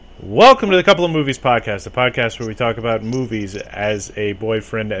Welcome to the Couple of Movies podcast, the podcast where we talk about movies as a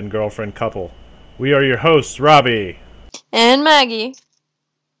boyfriend and girlfriend couple. We are your hosts, Robbie. And Maggie.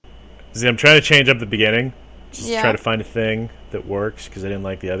 See, I'm trying to change up the beginning. Just Yeah. try to find a thing that works, because I didn't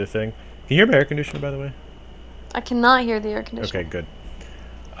like the other thing. Can you hear my air conditioner, by the way? I cannot hear the air conditioner. Okay, good.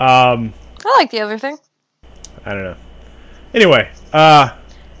 I like the other thing. I don't know. Anyway,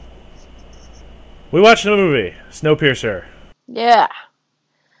 we watched a movie, Snowpiercer. Yeah.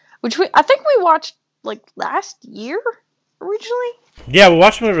 I think we watched, like, last year, originally? Yeah, we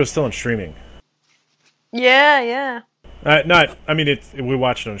watched it when it was still on streaming. Yeah. We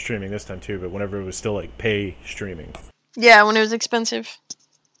watched it on streaming this time too, but whenever it was still, like, pay streaming. Yeah, when it was expensive.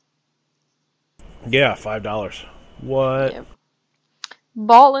 Yeah, $5. What? Yeah.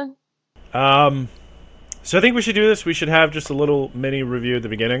 Ballin'. So I think we should do this. We should have just a little mini review at the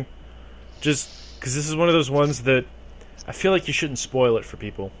beginning. Just because this is one of those ones that I feel like you shouldn't spoil it for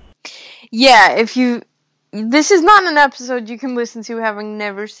people. Yeah, this is not an episode you can listen to having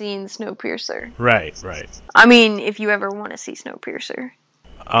never seen Snowpiercer. Right. I mean, if you ever want to see Snowpiercer.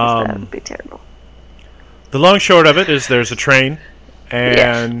 That would be terrible. The long short of it is there's a train, and...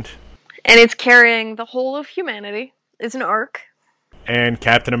 Yeah. And it's carrying the whole of humanity. It's an arc. And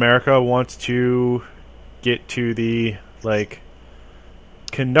Captain America wants to get to the, like,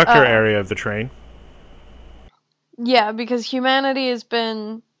 conductor area of the train. Yeah, because humanity has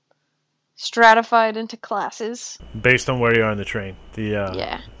been stratified into classes. Based on where you are in the train.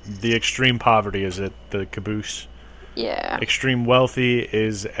 The extreme poverty is at the caboose. Yeah. Extreme wealthy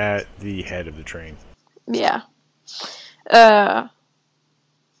is at the head of the train. Yeah. So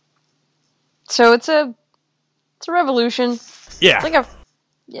it's a revolution. Yeah.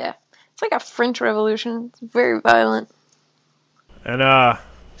 It's like a French Revolution. It's very violent. And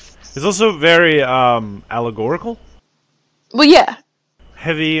it's also very allegorical. Well, yeah.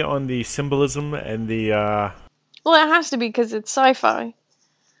 Heavy on the symbolism and the Well, it has to be because it's sci-fi.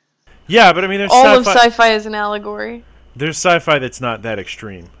 Yeah, but I mean there's all of sci-fi is an allegory. There's sci-fi that's not that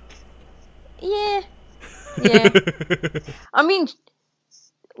extreme. Yeah. I mean,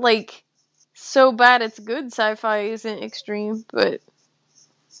 like, so bad it's good sci-fi isn't extreme, but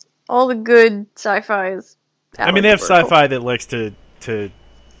all the good sci-fi is allegorical. I mean, they have sci-fi that likes to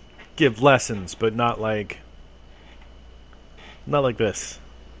give lessons, but not like this.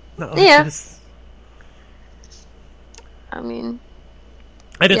 Not like this. I mean...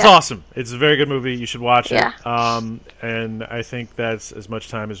 And it's awesome. It's a very good movie. You should watch it. And I think that's as much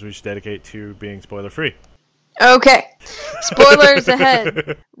time as we should dedicate to being spoiler-free. Okay. Spoilers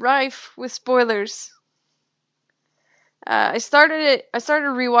ahead. Rife with spoilers. I started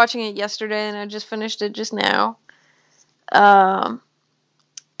rewatching it yesterday, and I just finished it just now. And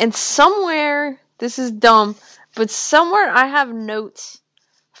somewhere, this is dumb, but somewhere I have notes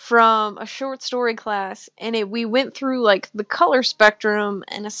from a short story class, and we went through, like, the color spectrum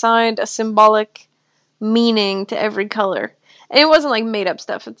and assigned a symbolic meaning to every color. And it wasn't, like, made-up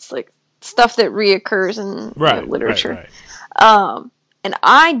stuff. It's, like, stuff that reoccurs in literature. Right. And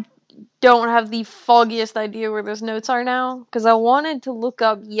I don't have the foggiest idea where those notes are now, because I wanted to look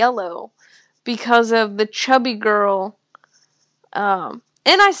up yellow because of the chubby girl.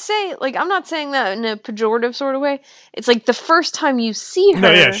 And I say, like, I'm not saying that in a pejorative sort of way. It's like the first time you see her.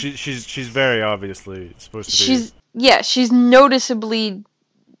 No, yeah, she's very obviously supposed to be. She's noticeably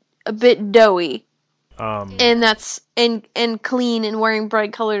a bit doughy. And that's and clean and wearing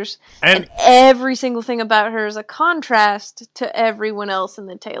bright colors. And every single thing about her is a contrast to everyone else in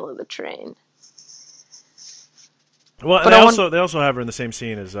the tail of the train. Well, they also have her in the same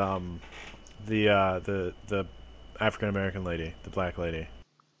scene as the African American lady, the black lady.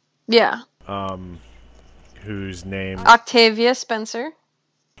 Yeah. Whose name? Octavia Spencer.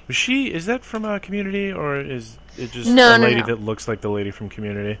 Is that from Community, or is it just a lady that looks like the lady from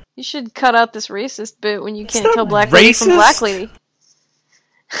Community? You should cut out this racist bit when you can't tell black lady from black lady.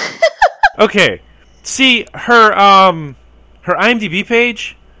 Okay. See, her IMDb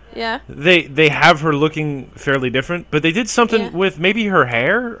page, yeah. They have her looking fairly different, but they did something with maybe her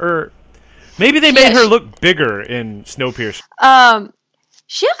hair, or maybe they made her look bigger in Snowpiercer.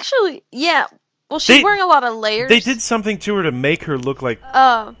 She actually, well, she's wearing a lot of layers. They did something to her to make her look like...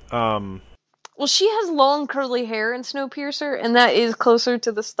 Well, she has long curly hair in Snowpiercer, and that is closer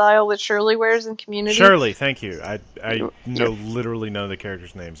to the style that Shirley wears in Community. Shirley, thank you. I know literally none of the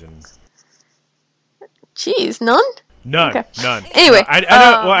characters' names. Jeez, none? None. Okay. None. Anyway. I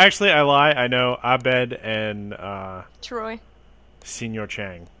know, well, actually, I lie. I know Abed and... Troy. Senior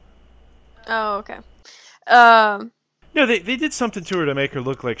Chang. Oh, okay. No, they did something to her to make her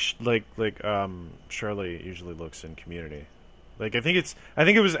look like Shirley usually looks in Community. Like I think it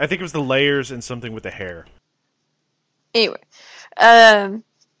was the layers and something with the hair. Anyway, the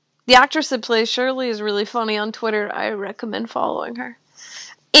actress that plays Shirley is really funny on Twitter. I recommend following her.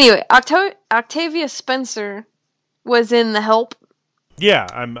 Anyway, Octavia Spencer was in The Help. Yeah,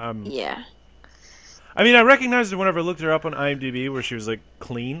 Yeah. I mean, I recognized her whenever I looked her up on IMDb, where she was like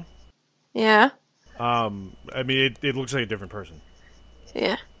clean. Yeah. I mean, it looks like a different person.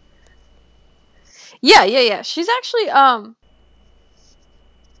 Yeah. Yeah. She's actually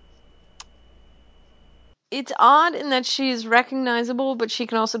it's odd in that she's recognizable, but she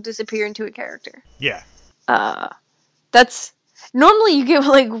can also disappear into a character. Yeah. That's normally you get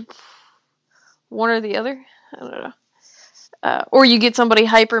like one or the other. I don't know. Or you get somebody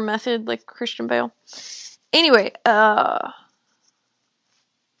hyper method like Christian Bale. Anyway,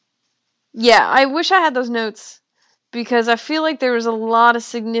 yeah, I wish I had those notes because I feel like there was a lot of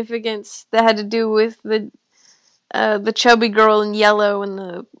significance that had to do with the chubby girl in yellow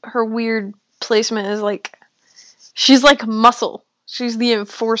and her weird placement is like she's like muscle. She's the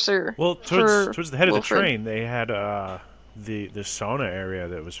enforcer. Well, towards the head of Wilfred. the train, they had the sauna area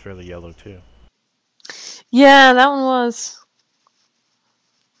that was fairly yellow too. Yeah, that one was.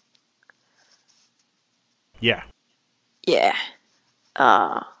 Yeah. Yeah.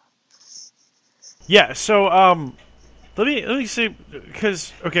 Yeah. So let me see,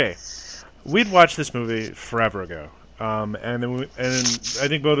 because okay, we'd watched this movie forever ago, and then I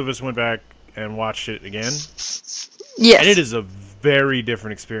think both of us went back and watched it again. Yes. And it is a very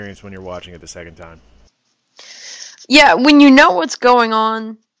different experience when you're watching it the second time. Yeah, when you know what's going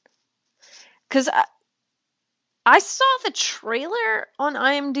on. Because I saw the trailer on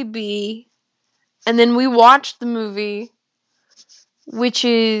IMDb, and then we watched the movie, which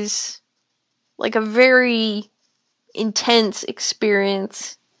is like a very intense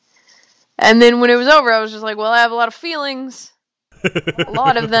experience. And then when it was over, I was just like, well, I have a lot of feelings. A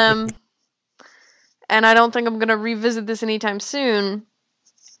lot of them. And I don't think I'm going to revisit this anytime soon.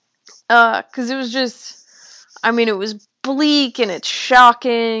 Because it was just, I mean, it was bleak and it's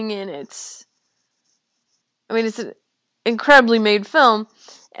shocking and it's an incredibly made film.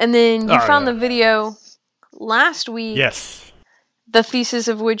 And then you found the video last week. Yes. The thesis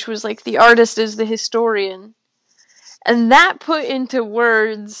of which was like, the artist is the historian. And that put into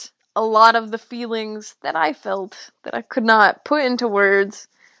words a lot of the feelings that I felt that I could not put into words.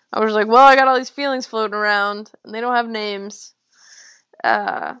 I was like, well, I got all these feelings floating around, and they don't have names.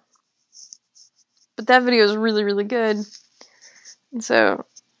 But that video is really, really good. And so...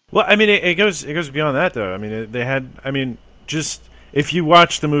 Well, I mean, it goes beyond that, though. I mean, just if you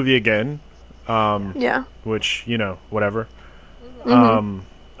watch the movie again, yeah. Which, whatever. Mm-hmm.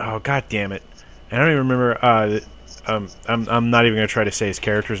 Oh, god damn it. I don't even remember, I'm not even going to try to say his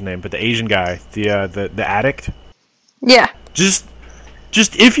character's name, but the Asian guy, the addict. Yeah. Just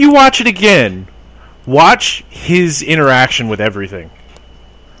if you watch it again, watch his interaction with everything.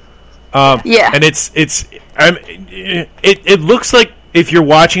 Yeah. And it looks like if you're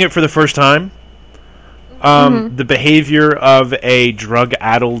watching it for the first time, the behavior of a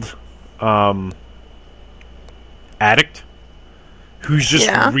drug-addled addict who's just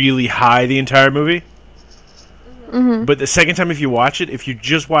really high the entire movie. Mm-hmm. But the second time, if you watch it, if you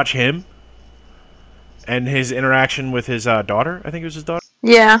just watch him and his interaction with his daughter, I think it was his daughter.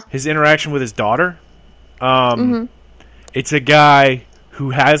 Yeah. His interaction with his daughter. It's a guy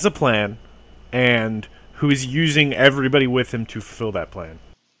who has a plan and who is using everybody with him to fulfill that plan.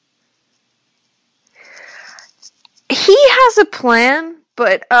 He has a plan,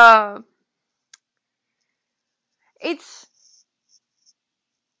 but it's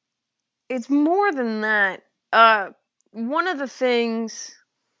more than that. One of the things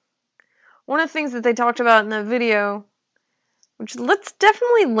that they talked about in that video, which let's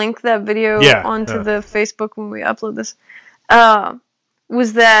definitely link that video onto the Facebook when we upload this,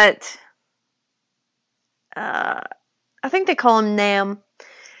 was that I think they call him Nam.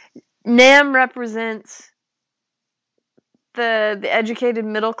 Nam represents the educated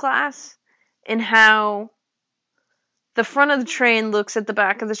middle class and how the front of the train looks at the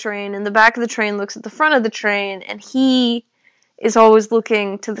back of the train and the back of the train looks at the front of the train, and he is always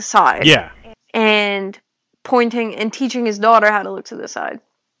looking to the side. Yeah. And pointing and teaching his daughter how to look to the side.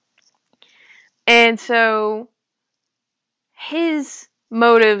 And so his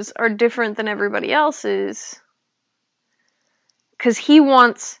motives are different than everybody else's because he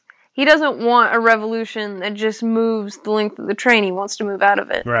doesn't want a revolution that just moves the length of the train. He wants to move out of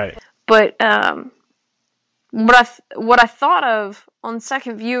it. Right. But what I thought of on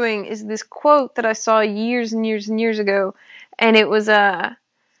second viewing is this quote that I saw years and years and years ago, and it was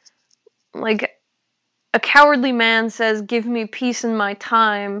like A cowardly man says, "Give me peace in my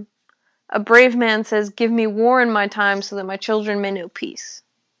time." A brave man says, "Give me war in my time so that my children may know peace."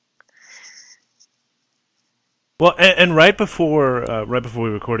 Well, and right before we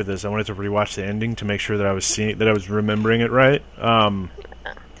recorded this, I wanted to rewatch the ending to make sure that I was remembering it right.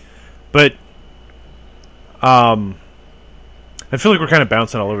 But I feel like we're kind of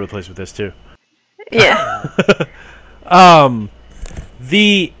bouncing all over the place with this too. Yeah.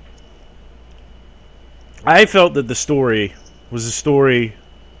 I felt that the story was a story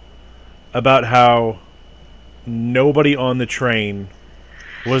about how nobody on the train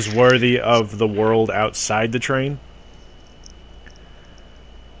was worthy of the world outside the train.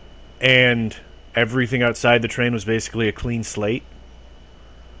 And everything outside the train was basically a clean slate.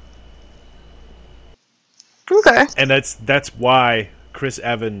 Okay. And that's why Chris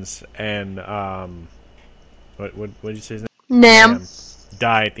Evans and what did you say his name? Nam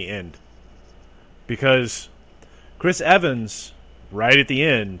die at the end. Because Chris Evans, right at the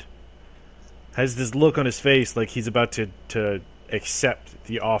end, has this look on his face like he's about to accept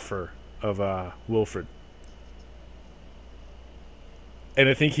the offer of Wilfred. And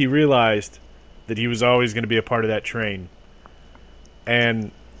I think he realized that he was always going to be a part of that train.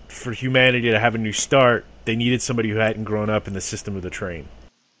 And for humanity to have a new start, they needed somebody who hadn't grown up in the system of the train.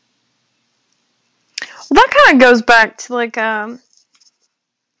 Well, that kind of goes back to, like, that's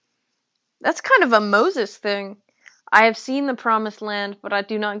kind of a Moses thing. I have seen the promised land, but I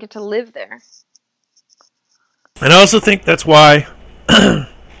do not get to live there. And I also think that's why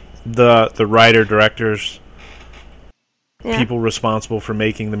the writer, directors, people responsible for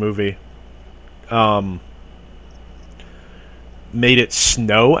making the movie, made it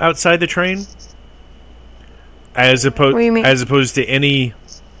snow outside the train, as opposed to any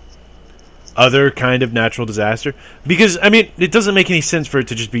other kind of natural disaster. Because, I mean, it doesn't make any sense for it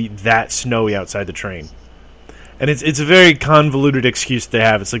to just be that snowy outside the train. And it's a very convoluted excuse they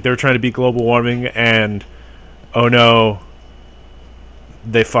have. It's like they're trying to beat global warming, and oh no,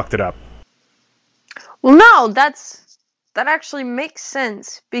 they fucked it up. Well, no, that actually makes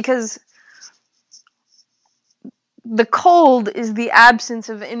sense, because the cold is the absence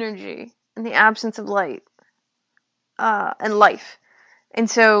of energy and the absence of light and life. And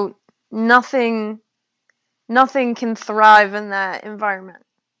so nothing can thrive in that environment.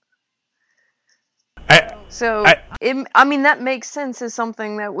 I mean, that makes sense as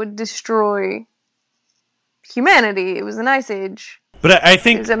something that would destroy humanity. It was an ice age. But I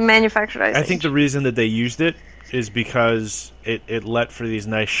think it was a manufactured ice age. I think the reason that they used it is because it let for these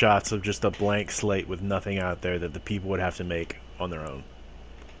nice shots of just a blank slate with nothing out there that the people would have to make on their own.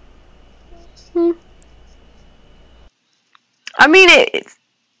 I mean,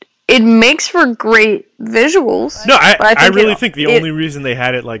 it makes for great visuals. No, I really think the only reason they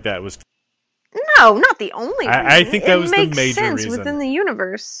had it like that was... No, not the only reason. I think that was the major reason. It makes sense within the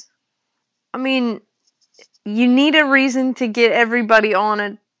universe. I mean, you need a reason to get everybody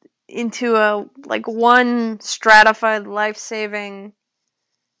into a, like, one stratified, life-saving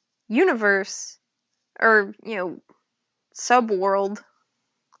universe, or, you know, sub-world.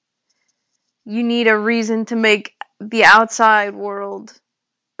 You need a reason to make the outside world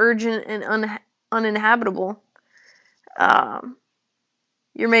urgent and uninhabitable.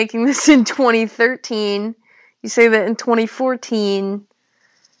 You're making this in 2013. You say that in 2014,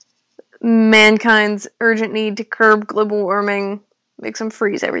 mankind's urgent need to curb global warming makes them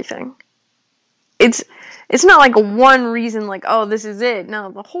freeze everything. It's not like one reason, like, oh, this is it.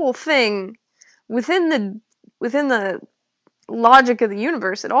 No, the whole thing, within the logic of the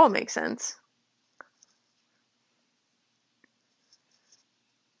universe, it all makes sense.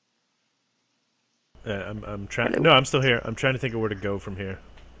 I'm trying. No, I'm still here. I'm trying to think of where to go from here.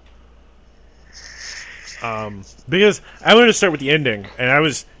 Because I wanted to start with the ending, and that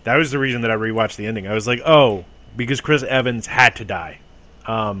was the reason that I rewatched the ending. I was like, oh, because Chris Evans had to die.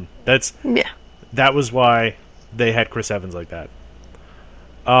 That was why they had Chris Evans like that.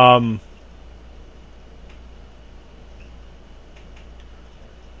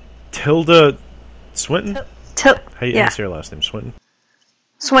 Tilda Swinton? How do you say her last name? Swinton?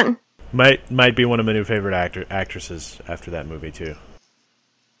 Swinton. Might be one of my new favorite actresses after that movie too.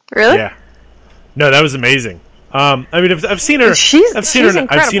 Really? Yeah. No, that was amazing. I mean, I've seen her. I've seen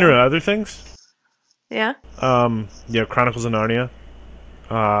her in other things. Yeah. Chronicles of Narnia.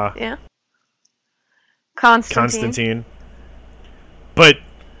 Yeah. Constantine. But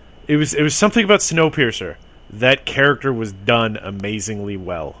it was something about Snowpiercer. That character was done amazingly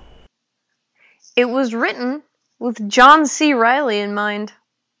well. It was written with John C. Reilly in mind.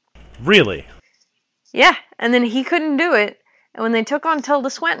 Really? Yeah, and then he couldn't do it. And when they took on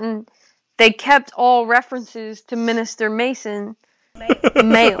Tilda Swinton, they kept all references to Minister Mason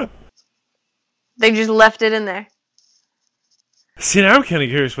male. They just left it in there. See, now I'm kind of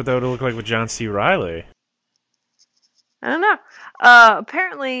curious what that would look like with John C. Reilly. I don't know.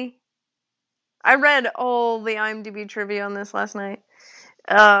 Apparently, I read all the IMDb trivia on this last night.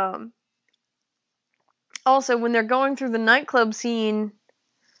 Also, when they're going through the nightclub scene,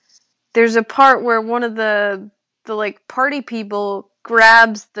 there's a part where one of the like party people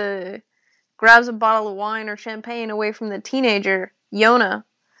grabs a bottle of wine or champagne away from the teenager, Yona.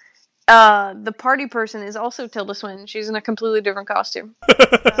 The party person is also Tilda Swinton. She's in a completely different costume.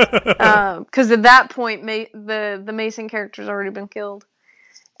 Because at that point, the Mason character's already been killed.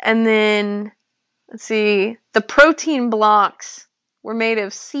 And then, let's see, the protein blocks were made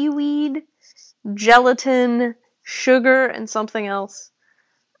of seaweed, gelatin, sugar, and something else.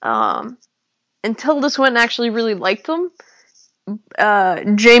 And Tilda Swinton actually really liked them.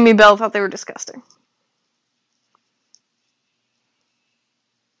 Jamie Bell thought they were disgusting.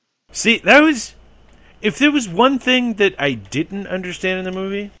 See, if there was one thing that I didn't understand in the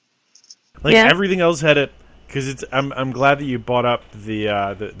movie, like everything else had it, because I'm glad that you brought up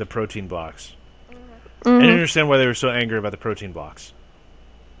the protein blocks. Mm-hmm. I didn't understand why they were so angry about the protein blocks.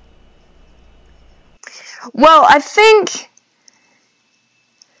 Well, I think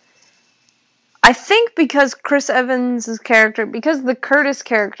because Chris Evans' character, because the Curtis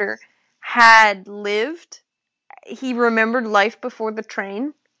character had lived, he remembered life before the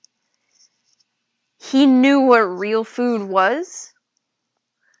train. He knew what real food was.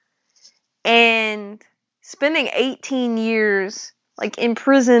 And spending 18 years, like,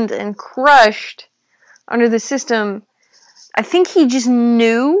 imprisoned and crushed under the system, I think he just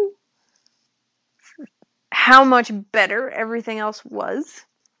knew how much better everything else was.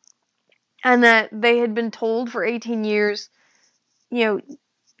 And that they had been told for 18 years, you know,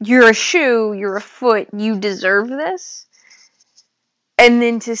 you're a shoe, you're a foot, you deserve this. And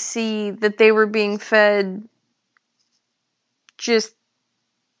then to see that they were being fed just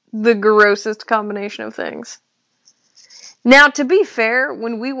the grossest combination of things. Now, to be fair,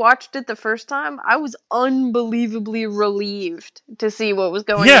 when we watched it the first time, I was unbelievably relieved to see what was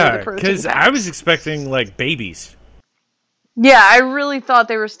going on with the protein packs. Yeah, because I was expecting, like, babies. Yeah, I really thought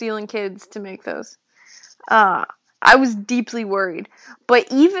they were stealing kids to make those. I was deeply worried. But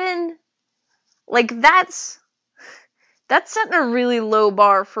even, like, that's setting a really low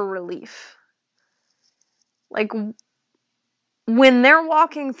bar for relief. Like, when they're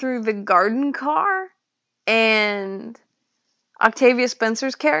walking through the garden car, and Octavia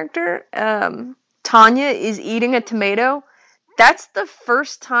Spencer's character, Tanya, is eating a tomato, that's the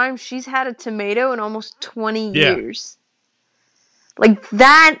first time she's had a tomato in almost 20 years. Like,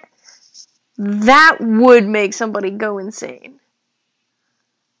 that would make somebody go insane.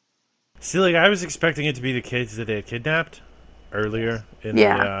 See, like, I was expecting it to be the kids that they had kidnapped earlier in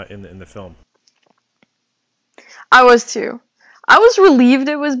the film. I was too. I was relieved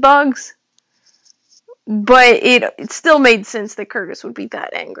it was bugs, but it still made sense that Curtis would be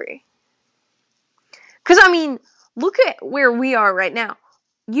that angry. Because, I mean, look at where we are right now.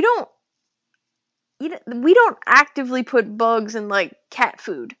 We don't actively put bugs in, like, cat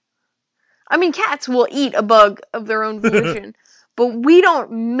food. I mean, cats will eat a bug of their own volition, but we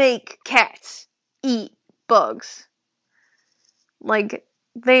don't make cats eat bugs. Like,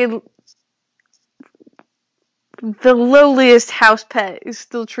 the lowliest house pet is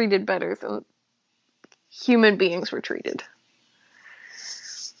still treated better than human beings were treated.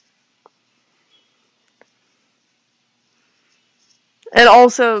 And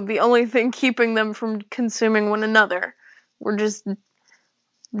also, the only thing keeping them from consuming one another were just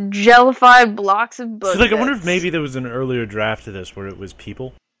jellified blocks of bug. So, like, I wonder if maybe there was an earlier draft of this where it was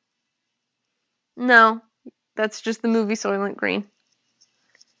people. No, that's just the movie Soylent Green.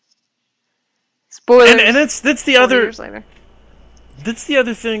 Spoilers. And that's the other. Years later. That's the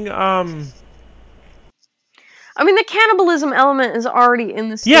other thing. I mean, the cannibalism element is already in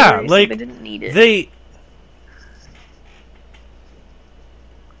the story. Yeah, like, so they didn't need it.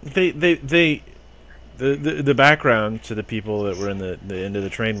 The background to the people that were in the end of the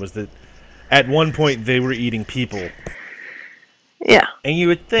train was that at one point they were eating people. Yeah. And you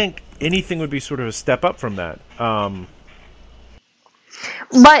would think anything would be sort of a step up from that. But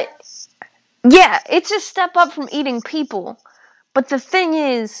yeah, it's a step up from eating people. But the thing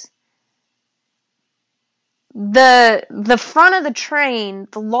is, the front of the train,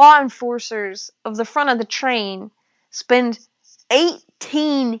 the law enforcers of the front of the train spend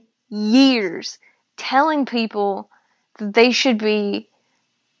 18 years telling people that they should be,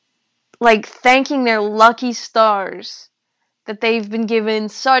 like, thanking their lucky stars that they've been given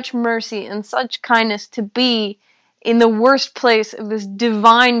such mercy and such kindness to be in the worst place of this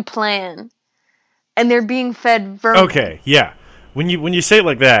divine plan, and they're being fed vermin. Okay, yeah. When you say it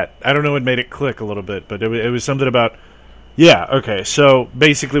like that, I don't know what made it click a little bit, but it was something about. Yeah. Okay. So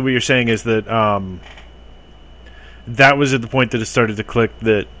basically, what you're saying is that that was at the point that it started to click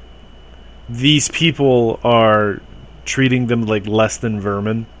that these people are treating them like less than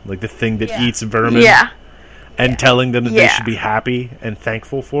vermin, like the thing that eats vermin. Yeah. And telling them that they should be happy and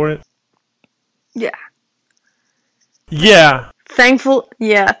thankful for it. Yeah. Yeah. Thankful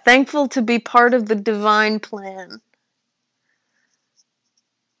to be part of the divine plan.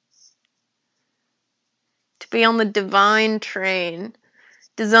 To be on the divine train,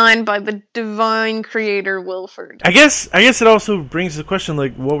 designed by the divine creator Wilford. I guess it also brings the question,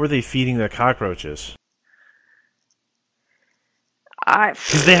 like, what were they feeding the cockroaches?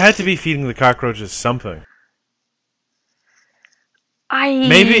 Because they had to be feeding the cockroaches something.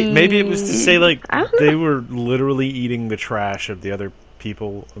 Maybe it was to say, like, they were literally eating the trash of the other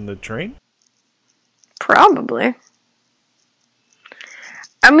people on the train? Probably.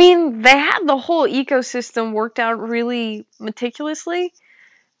 I mean, they had the whole ecosystem worked out really meticulously,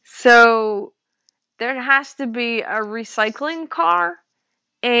 so there has to be a recycling car,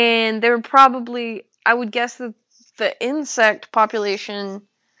 and there probably, I would guess that the insect population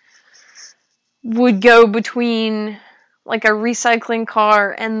would go between like a recycling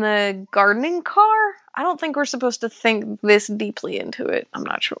car and the gardening car. I don't think we're supposed to think this deeply into it. I'm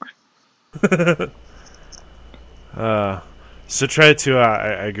not sure. So try to,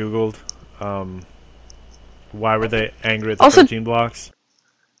 I googled, why were they angry at the protein blocks?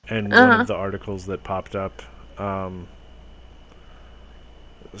 And one of the articles that popped up, I'm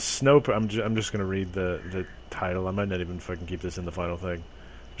just gonna read the title. I might not even fucking keep this in the final thing.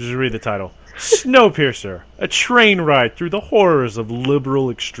 Just read the title. Snowpiercer, a train ride through the horrors of liberal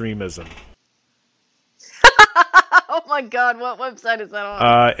extremism. Oh my god, what website is that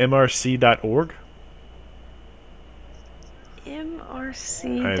on? MRC.org.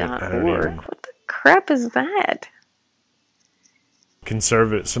 MRC.org. What the crap is that?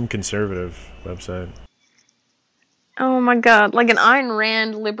 Some conservative website. Oh my god, like an Ayn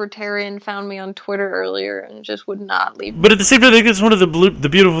Rand libertarian found me on Twitter earlier and just would not leave me. But at the same time, I think it's one of the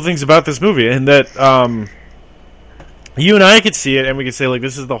beautiful things about this movie, and that you and I could see it, and we could say, like,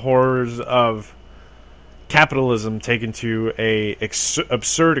 this is the horrors of capitalism taken to a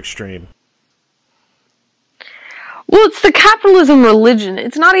absurd extreme. Well, it's the capitalism religion.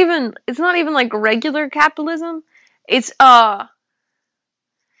 It's not even like regular capitalism. It's I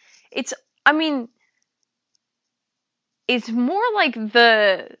mean, it's more like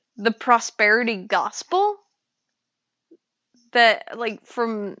the prosperity gospel that, like,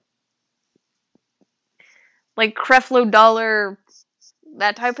 from like Creflo Dollar,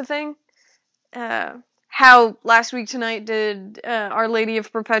 that type of thing. How Last Week Tonight did Our Lady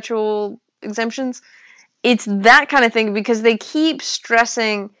of Perpetual Exemptions. It's that kind of thing, because they keep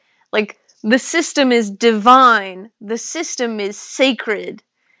stressing, like, the system is divine, the system is sacred,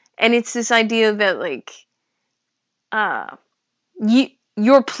 and it's this idea that, like,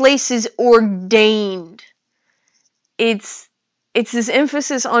 your place is ordained. It's this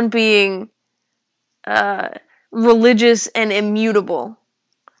emphasis on being religious and immutable.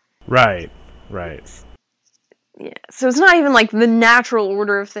 Right. Yeah, so it's not even like the natural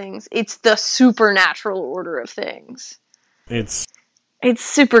order of things, it's the supernatural order of things. It's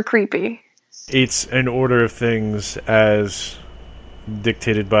super creepy. It's an order of things as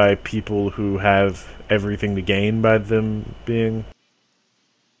dictated by people who have everything to gain by them being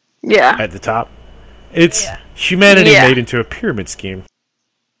at the top. It's humanity made into a pyramid scheme.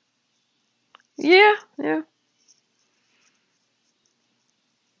 Yeah.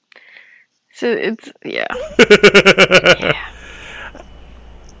 So it's,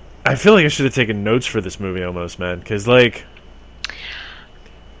 I feel like I should have taken notes for this movie almost, man, because, like,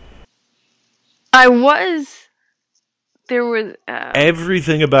 there was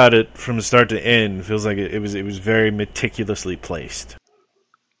everything about it from start to end feels like it was very meticulously placed.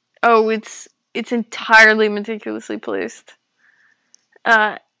 Oh, it's entirely meticulously placed.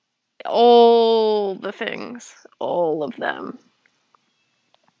 All the things, all of them.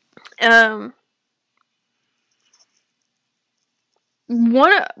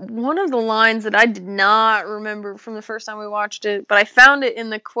 One of the lines that I did not remember from the first time we watched it, but I found it in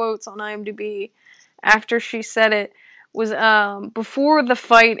the quotes on IMDb after she said it, was before the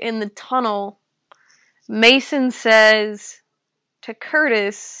fight in the tunnel, Mason says to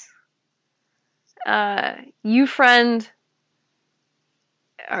Curtis, you friend,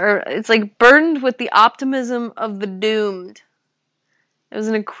 or it's like, burdened with the optimism of the doomed. It was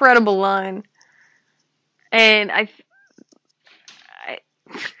an incredible line. And I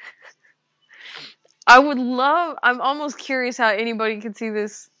I would love, I'm almost curious how anybody could see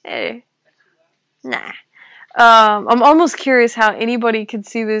this. Hey, nah. I'm almost curious how anybody could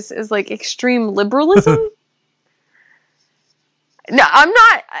see this as like extreme liberalism. No, I'm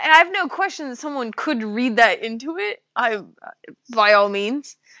not. I have no question that someone could read that into it. By all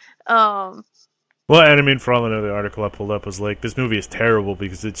means. Um, Well, and I mean, for all I know, the article I pulled up was like, this movie is terrible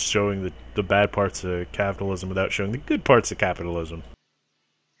because it's showing the bad parts of capitalism without showing the good parts of capitalism.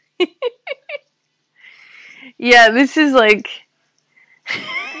 yeah, this is like.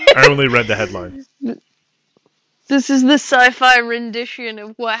 I only read the headline. This is the sci-fi rendition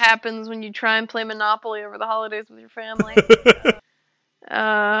of what happens when you try and play Monopoly over the holidays with your family.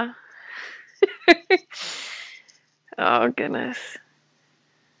 Oh goodness.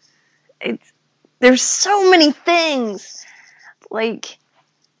 There's so many things. Like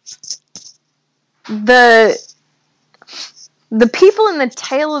the people in the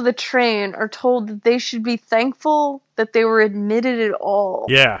tail of the train are told that they should be thankful that they were admitted at all.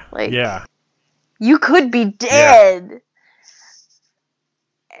 Yeah. Like, yeah. You could be dead. Yeah.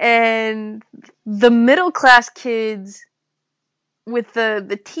 And the middle class kids with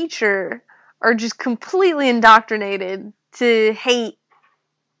the teacher are just completely indoctrinated to hate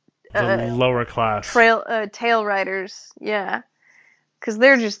the lower class tail riders. Yeah. Because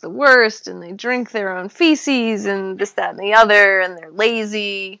they're just the worst, and they drink their own feces, and this, that, and the other, and they're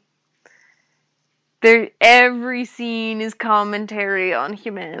lazy. Every scene is commentary on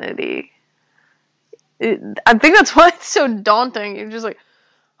humanity. I think that's why it's so daunting. You're just like,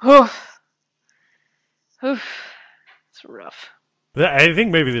 oof. It's rough. I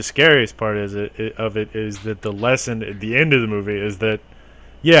think maybe the scariest part of it is that the lesson at the end of the movie is that,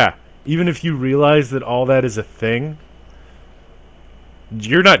 yeah, even if you realize that all that is a thing,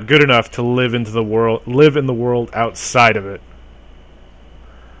 you're not good enough to live in the world outside of it.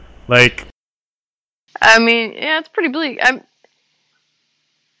 Like, I mean, yeah, it's pretty bleak. I'm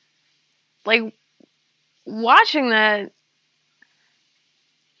like watching that.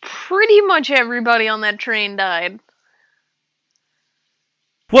 Pretty much everybody on that train died.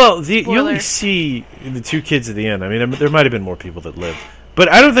 Well, you only see the two kids at the end. I mean, there might have been more people that lived,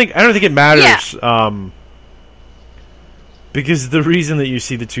 but I don't think it matters. Yeah. Because the reason that you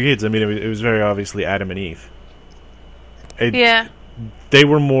see the two kids, I mean, it was very obviously Adam and Eve. Yeah. They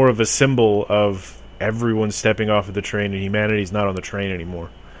were more of a symbol of everyone stepping off of the train and humanity's not on the train anymore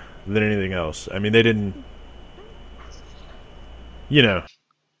than anything else. I mean, they didn't, you know.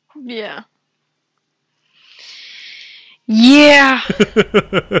 Yeah. Yeah.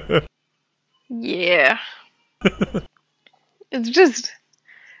 Yeah. It's just,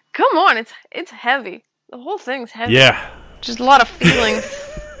 come on, it's heavy. The whole thing's heavy. Yeah. Just a lot of feelings.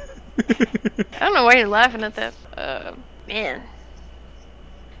 I don't know why you're laughing at that. Man.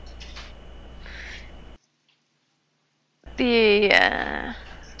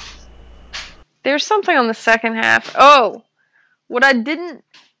 There's something on the second half. Oh, what I didn't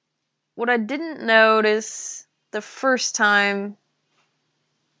notice the first time,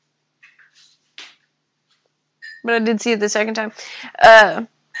 but I did see it the second time.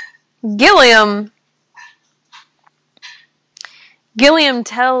 Gilliam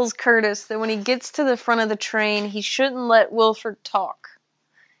tells Curtis that when he gets to the front of the train, he shouldn't let Wilford talk.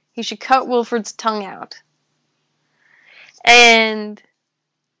 He should cut Wilford's tongue out. And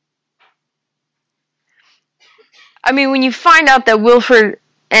I mean, when you find out that Wilford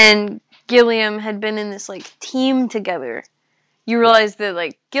and Gilliam had been in this like team together, you realize that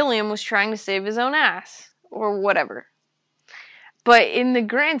like Gilliam was trying to save his own ass or whatever. But in the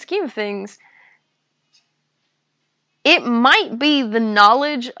grand scheme of things, it might be the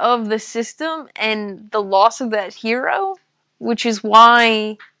knowledge of the system and the loss of that hero, which is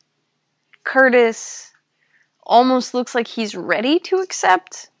why Curtis almost looks like he's ready to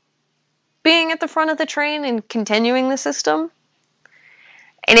accept being at the front of the train and continuing the system.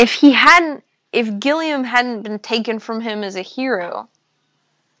 And if Gilliam hadn't been taken from him as a hero,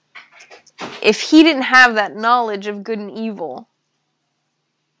 if he didn't have that knowledge of good and evil,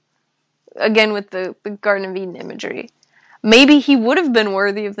 again with the Garden of Eden imagery, maybe he would have been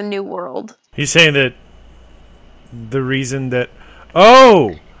worthy of the new world. He's saying that the reason that...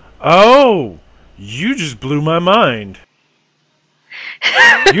 Oh! You just blew my mind.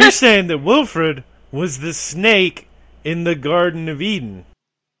 You're saying that Wilfred was the snake in the Garden of Eden.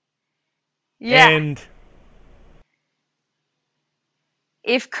 Yeah. And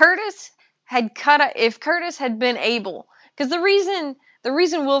if Curtis had been able, Because the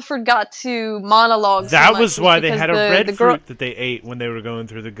reason Wilford got to monologue so That much was why they because had a red the girl. fruit that they ate when they were going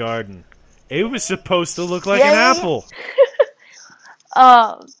through the garden. It was supposed to look like Yeah, an yeah, apple.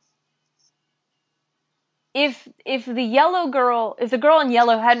 yeah. If the girl in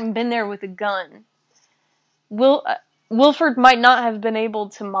yellow hadn't been there with a gun, Wilford might not have been able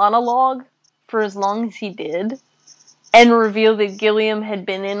to monologue for as long as he did and reveal that Gilliam had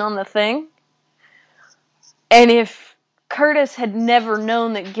been in on the thing. And if Curtis had never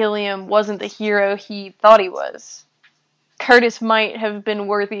known that Gilliam wasn't the hero he thought he was, Curtis might have been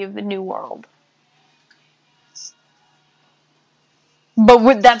worthy of the New World.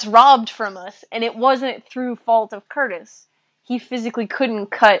 But that's robbed from us, and it wasn't through fault of Curtis. He physically couldn't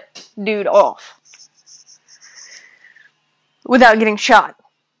cut dude off without getting shot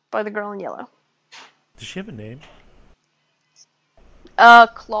by the girl in yellow. Does she have a name?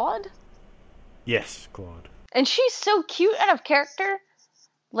 Claude? Yes, Claude. And she's so cute out of character.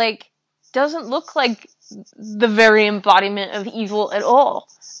 Like, doesn't look like the very embodiment of evil at all.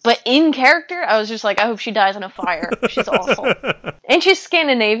 But in character, I was just like, I hope she dies in a fire. She's awful. And she's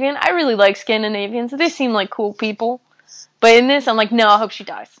Scandinavian. I really like Scandinavians. They seem like cool people. But in this, I'm like, no, I hope she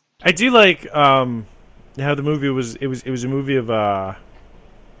dies. I do like how the movie was. It was a movie of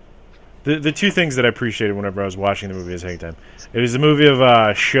the two things that I appreciated whenever I was watching the movie the second time. It was a movie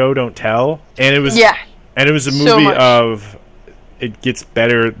of show don't tell, and it was a movie of it gets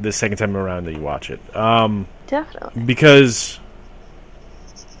better the second time around that you watch it. Definitely. Because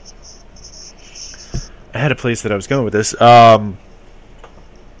I had a place that I was going with this.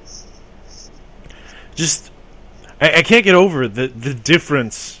 Just I can't get over the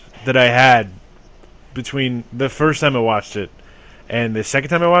difference that I had between the first time I watched it and the second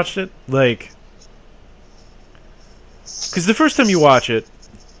time I watched it. Like, because the first time you watch it,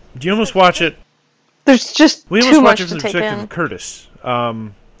 do you almost watch it? There's just too much to take in. We almost watch it from the perspective of Curtis,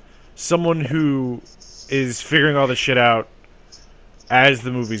 someone who is figuring all this shit out as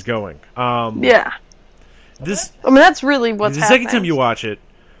the movie's going. Yeah. That's really what's happening. The second time you watch it,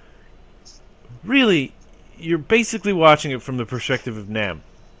 really, you're basically watching it from the perspective of Nam.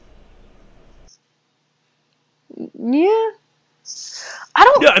 Yeah. I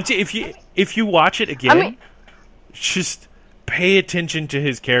don't... No, if you watch it again, just pay attention to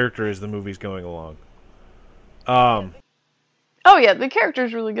his character as the movie's going along. Oh yeah, the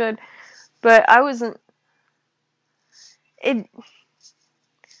character's really good. But I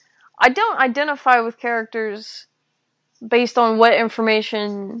don't identify with characters based on what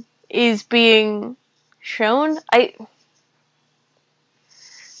information is being shown. I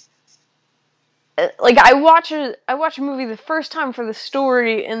watch a movie the first time for the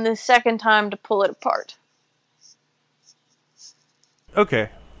story and the second time to pull it apart. Okay.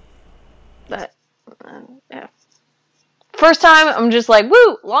 Yeah. First time, I'm just like,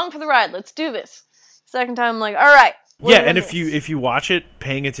 woo, along for the ride, let's do this. Second time, I'm like, all right. Yeah, and if you watch it,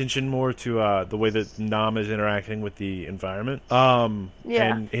 paying attention more to the way that Nam is interacting with the environment, and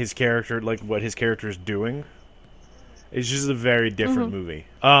his character, like what his character is doing, it's just a very different movie.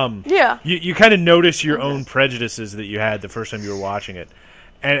 You kind of notice your own prejudices that you had the first time you were watching it,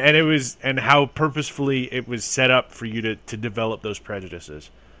 and how purposefully it was set up for you to develop those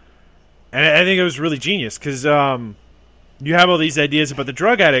prejudices. And I think it was really genius because you have all these ideas about the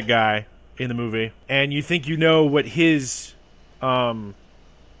drug addict guy in the movie, and you think you know what his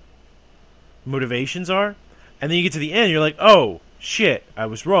motivations are, and then you get to the end, you're like, oh, shit, I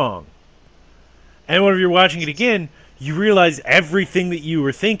was wrong. And whenever you're watching it again, you realize everything that you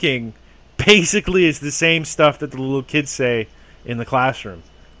were thinking basically is the same stuff that the little kids say in the classroom.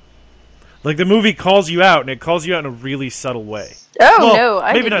 Like, the movie calls you out, and it calls you out in a really subtle way. Oh, no,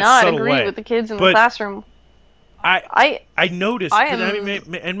 I did not agree with the kids in the classroom. I noticed,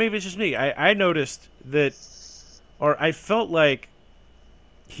 and maybe it's just me, I noticed that, or I felt like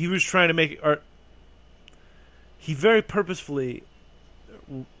he was trying to make, or he very purposefully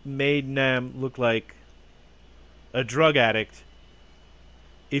made Nam look like a drug addict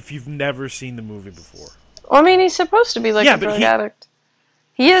if you've never seen the movie before. Well, I mean, he's supposed to be like a drug addict.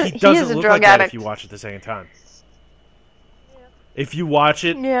 He is a drug like addict. That if you watch it the second time. Yeah. If you watch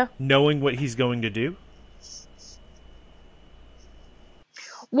it knowing what he's going to do.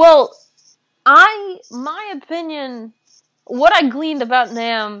 Well, my opinion, what I gleaned about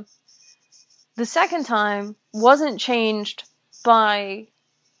Nam the second time wasn't changed by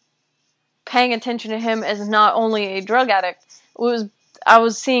paying attention to him as not only a drug addict. I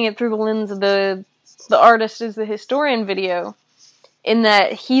was seeing it through the lens of the artist is the historian video, in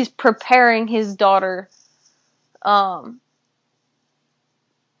that he's preparing his daughter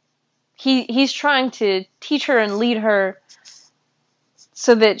he's trying to teach her and lead her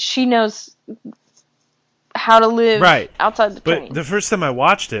so that she knows how to live outside the train. But the first time I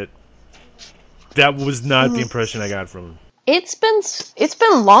watched it, that was not the impression I got from him. It's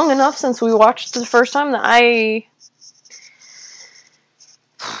been long enough since we watched it the first time that I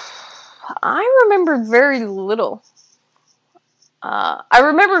remembered very little. I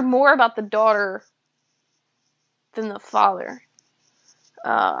remembered more about the daughter than the father.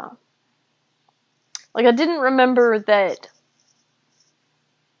 I didn't remember that.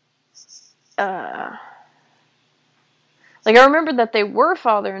 I remember that they were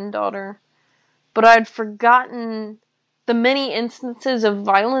father and daughter, but I'd forgotten the many instances of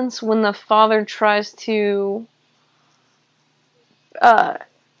violence when the father tries to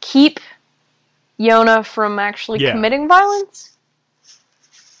keep Yona from actually committing violence.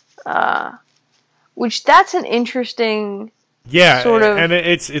 Which that's an interesting sort of... and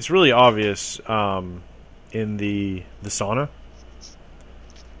it's really obvious in the sauna.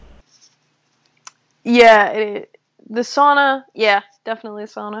 Yeah, the sauna, definitely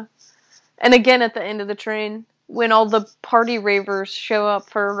sauna. And again at the end of the train, when all the party ravers show up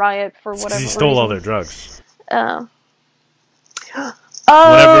for a riot for whatever reason. He stole all their drugs. Whenever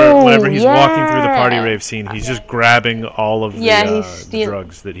he's walking through the party rave scene, he's just grabbing all of the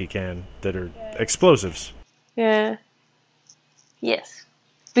drugs that he can that are explosives. Yeah. Yes.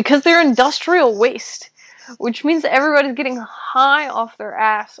 Because they're industrial waste, which means that everybody's getting high off their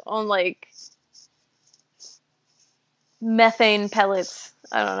ass on, methane pellets.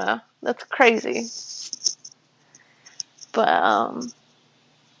 I don't know. That's crazy. But,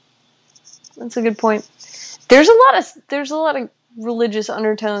 that's a good point. There's a lot of religious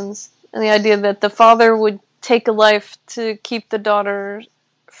undertones, and the idea that the father would take a life to keep the daughter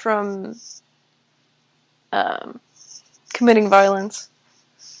from committing violence,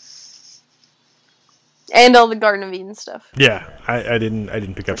 and all the Garden of Eden stuff. Yeah, I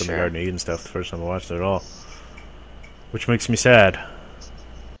didn't pick up on the Garden of Eden stuff the first time I watched it at all, which makes me sad.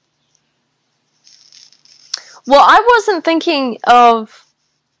 Well, I wasn't thinking of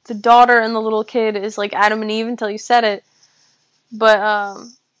the daughter and the little kid as Adam and Eve until you said it. But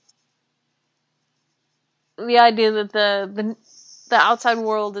the idea that the outside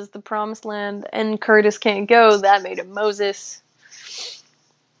world is the promised land and Curtis can't go, that made him Moses.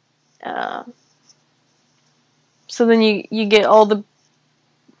 So then you get all the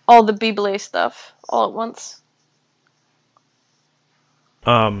Bibele stuff all at once.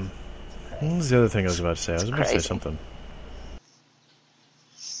 What was the other thing I was about to say? I was about to say something.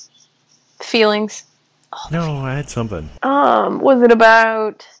 Feelings. No, I had something. Was it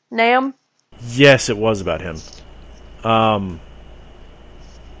about Nam? Yes, it was about him.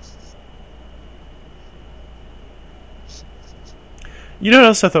 You know what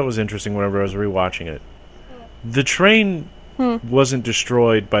else I thought was interesting whenever I was rewatching it? The train wasn't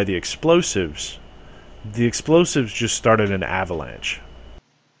destroyed by the explosives. The explosives just started an avalanche.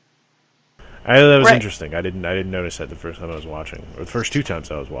 That was interesting. I didn't notice that the first time I was watching, or the first two times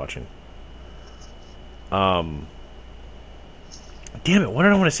I was watching. Damn it! What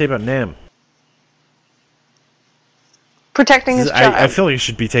did I want to say about Nam? Protecting his child. I feel like you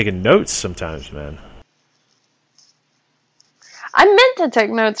should be taking notes sometimes, man. I meant to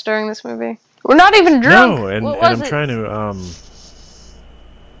take notes during this movie. We're not even drunk. No, and I'm trying to.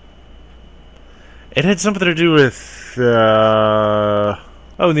 It had something to do with.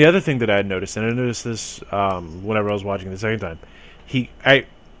 And the other thing that I had noticed, and I noticed this whenever I was watching it the second time,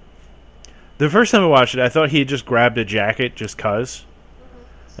 the first time I watched it, I thought he had just grabbed a jacket just cause.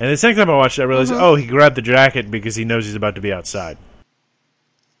 And the second time I watched it, I realized, he grabbed the jacket because he knows he's about to be outside.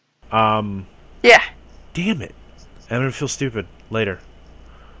 Yeah. Damn it. I'm going to feel stupid later.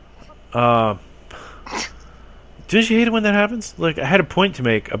 Didn't you hate it when that happens? I had a point to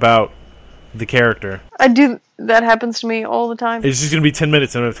make about the character. I do. That happens to me all the time. It's just going to be 10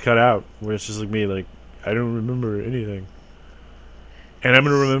 minutes and I have to cut out. Where it's just me, I don't remember anything. And I'm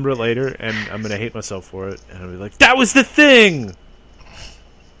going to remember it later, and I'm going to hate myself for it. And I'll be like, that was the thing!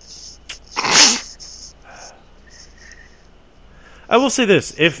 I will say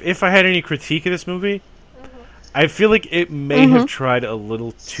this. If I had any critique of this movie, I feel like it may have tried a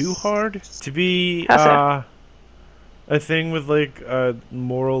little too hard to be a thing with, a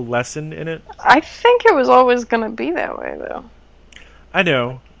moral lesson in it. I think it was always going to be that way, though. I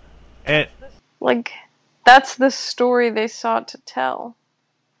know. And that's the story they sought to tell.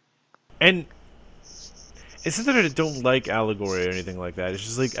 And it's not that I don't like allegory or anything like that. It's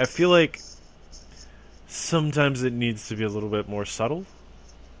just I feel like sometimes it needs to be a little bit more subtle.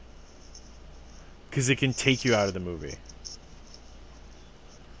 Because it can take you out of the movie.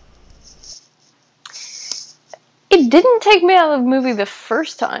 didn't take me out of the movie the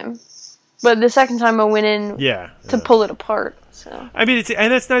first time, but the second time I went in to pull it apart. So I mean,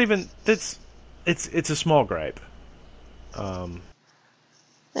 and that's not even it's a small gripe. I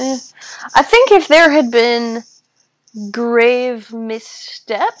think if there had been grave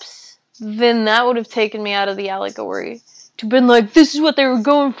missteps, then that would have taken me out of the allegory. To been like, this is what they were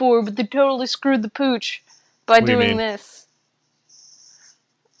going for, but they totally screwed the pooch by doing this.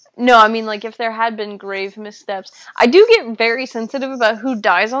 No, I mean, like, if there had been grave missteps. I do get very sensitive about who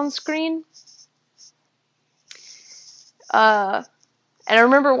dies on screen. And I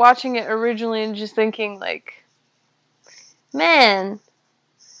remember watching it originally and just thinking, like, man,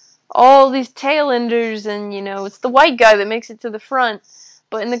 all these tail enders, and, you know, it's the white guy that makes it to the front.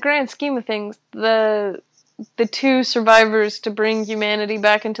 But in the grand scheme of things, the two survivors to bring humanity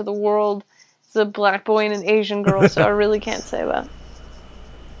back into the world is a black boy and an Asian girl, so I really can't say that.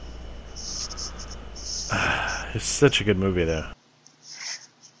 It's such a good movie, though.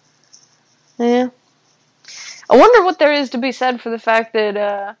 Yeah. I wonder what there is to be said for the fact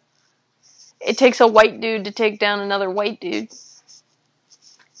that it takes a white dude to take down another white dude.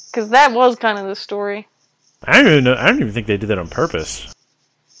 Because that was kind of the story. I don't even think they did that on purpose.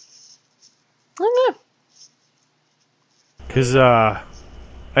 I don't know. Because, at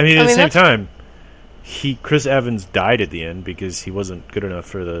the same time, Chris Evans died at the end because he wasn't good enough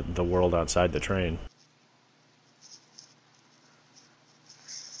for the world outside the train.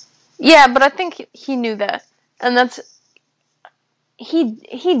 Yeah, but I think he knew that. And that's...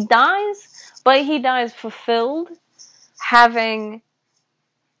 He dies, but he dies fulfilled, having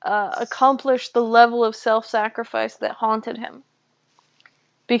accomplished the level of self-sacrifice that haunted him.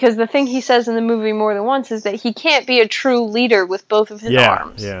 Because the thing he says in the movie more than once is that he can't be a true leader with both of his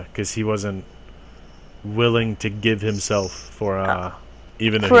arms. Yeah, because he wasn't willing to give himself for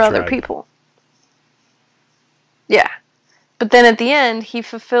even though for he other tried. people. Yeah. But then at the end, he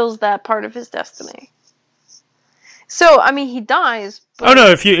fulfills that part of his destiny. So, I mean, he dies. But oh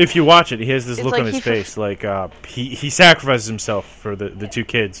no! If you watch it, he has this look like on his face, like he sacrifices himself for the two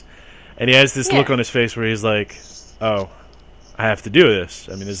kids, and he has this look on his face where he's like, "Oh, I have to do this.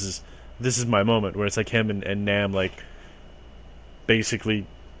 I mean, this is my moment." Where it's like him and Nam like basically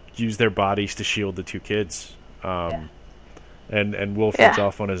use their bodies to shield the two kids, and Wolford's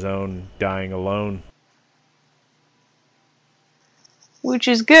off on his own, dying alone. Which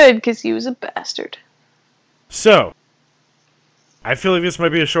is good because he was a bastard. So, I feel like this might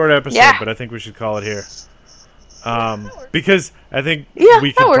be a short episode, but I think we should call it here. Because I think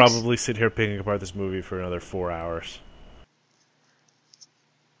we could probably sit here picking apart this movie for another 4 hours.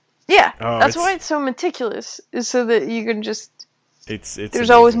 Yeah, that's why it's so meticulous, is so that you can just... There's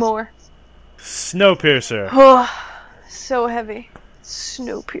amazing. Always more. Snowpiercer. Oh, so heavy.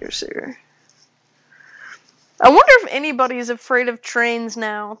 Snowpiercer. I wonder if anybody is afraid of trains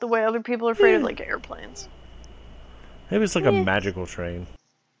now, the way other people are afraid of, like, airplanes. Maybe it's like a magical train.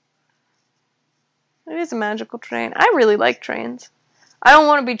 It is a magical train. I really like trains. I don't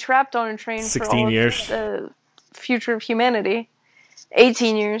want to be trapped on a train 16 for all years. the future of humanity.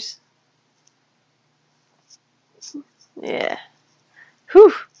 18 years. Yeah.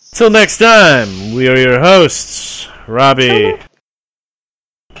 Whew. Till next time, we are your hosts, Robbie.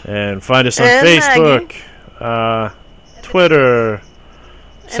 And find us on Facebook, Twitter,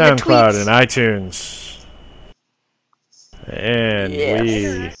 SoundCloud, and iTunes. And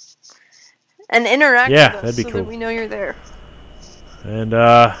and interact with us that'd be so cool. that we know you're there. And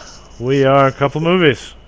we are a couple movies.